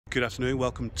Good afternoon,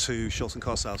 welcome to Shelton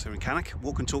Car Sales here in Cannock.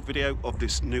 Walk and talk video of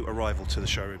this new arrival to the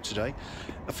showroom today.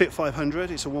 A Fiat 500,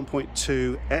 it's a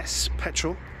 1.2 S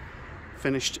petrol,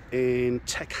 finished in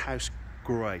Tech House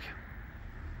Grey.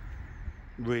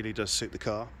 Really does suit the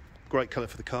car, great colour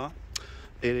for the car.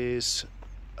 It is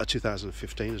a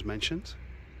 2015 as mentioned.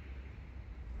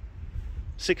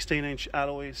 16-inch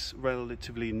alloys,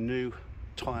 relatively new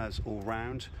tyres all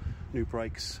round, new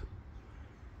brakes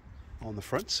on the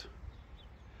front.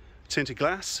 Tinted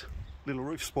glass, little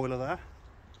roof spoiler there,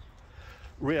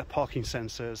 rear parking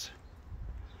sensors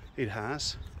it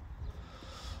has,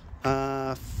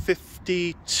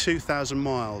 52,000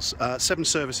 miles, 7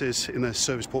 services in the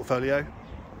service portfolio,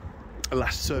 a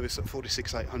last service at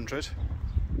 46,800, so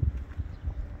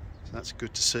that's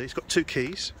good to see. It's got 2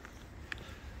 keys,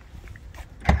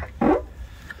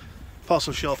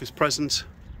 parcel shelf is present,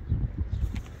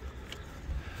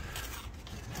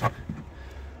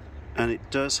 and it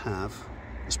does have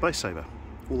a space saver.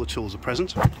 All the tools are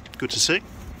present, good to see.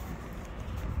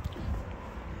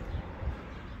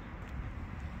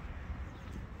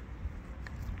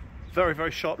 Very, very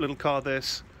sharp little car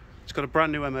this. It's got a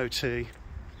brand new MOT,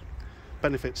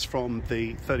 benefits from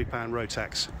the £30 road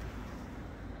tax.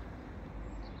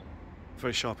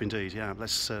 Very sharp indeed, yeah.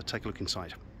 Let's take a look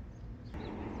inside.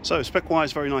 So spec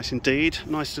wise, very nice indeed.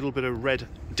 Nice little bit of red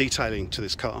detailing to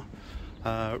this car.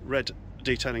 Red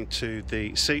detailing to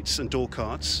the seats and door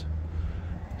cards.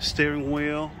 Steering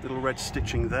wheel, little red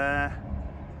stitching there,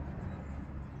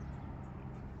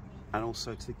 and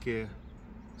also to the gear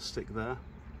stick there.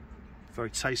 Very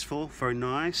tasteful, very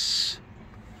nice.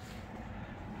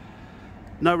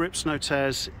 No rips, no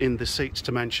tears in the seats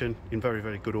to mention, in very,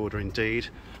 very good order indeed.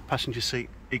 Passenger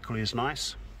seat equally as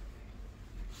nice.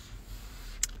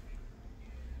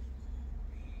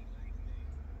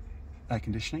 Air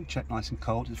conditioning, check nice and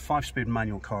cold. It's a 5-speed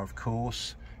manual car, of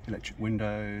course. Electric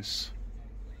windows,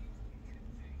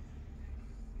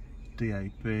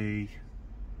 DAB,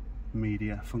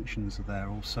 media functions are there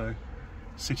also.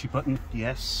 City button,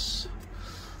 yes.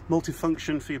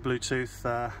 Multifunction for your Bluetooth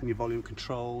and your volume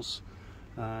controls.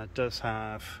 Does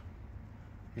have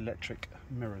electric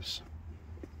mirrors.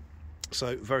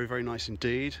 So very, very nice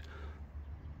indeed.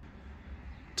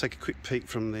 Take a quick peek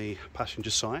from the passenger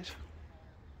side.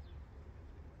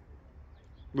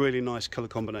 Really nice colour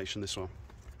combination, this one.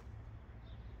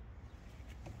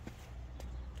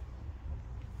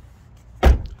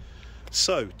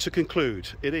 So, to conclude,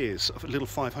 it is a little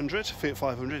 500, Fiat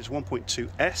 500, it's 1.2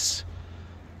 S,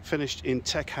 finished in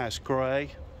Tech House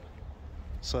Grey,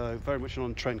 so very much an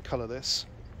on-trend colour this.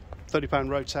 £30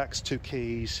 road tax, 2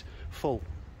 keys, full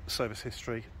service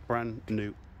history, brand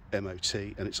new MOT,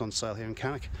 and it's on sale here in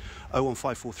Cannock.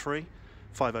 01543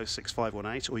 506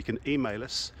 518, or you can email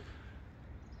us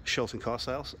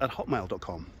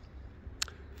sheltoncarsales@hotmail.com.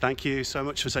 Thank you so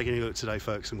much for taking a look today,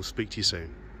 folks, and we'll speak to you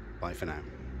soon. Bye for now.